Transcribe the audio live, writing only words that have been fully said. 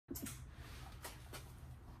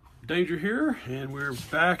Danger here, and we're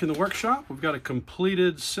back in the workshop. We've got a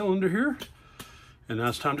completed cylinder here, and now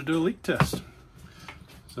it's time to do a leak test.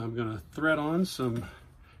 So I'm going to thread on some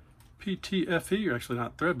PTFE, or actually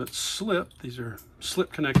not thread, but slip. These are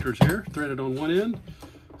slip connectors here, threaded on one end,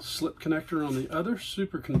 slip connector on the other,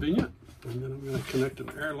 super convenient. And then I'm going to connect an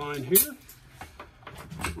air line here,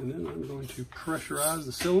 and then I'm going to pressurize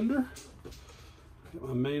the cylinder. Get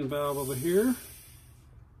my main valve over here.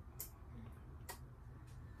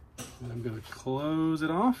 And I'm going to close it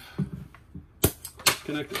off,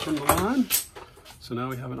 disconnect it from the line. So now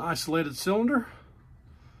we have an isolated cylinder.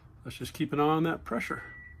 Let's just keep an eye on that pressure.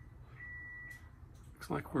 Looks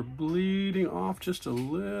like we're bleeding off just a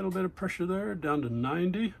little bit of pressure there, down to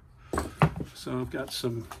 90. So I've got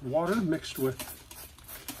some water mixed with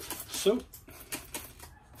soap.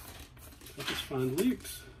 Help us find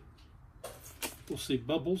leaks. We'll see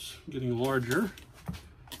bubbles getting larger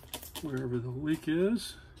wherever the leak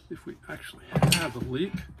is. If we actually have a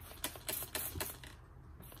leak.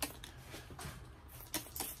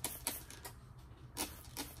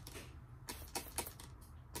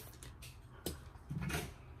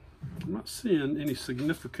 I'm not seeing any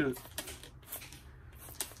significant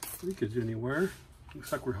leakage anywhere.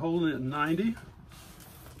 Looks like we're holding it at 90.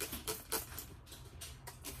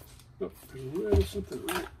 Oh, there's a little something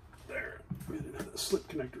right there. We didn't have that slip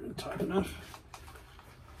connector in tight enough.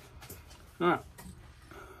 All right.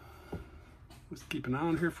 Let's keep an eye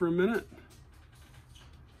on here for a minute.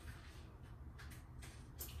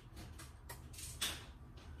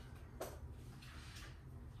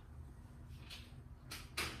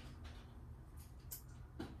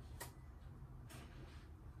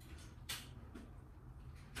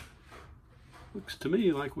 Looks to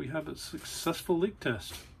me like we have a successful leak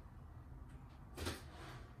test.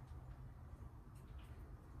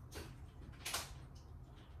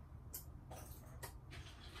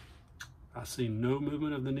 I see no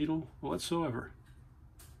movement of the needle whatsoever.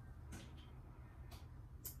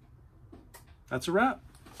 That's a wrap.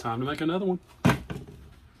 Time to make another one.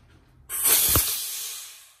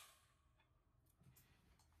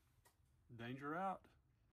 Danger out.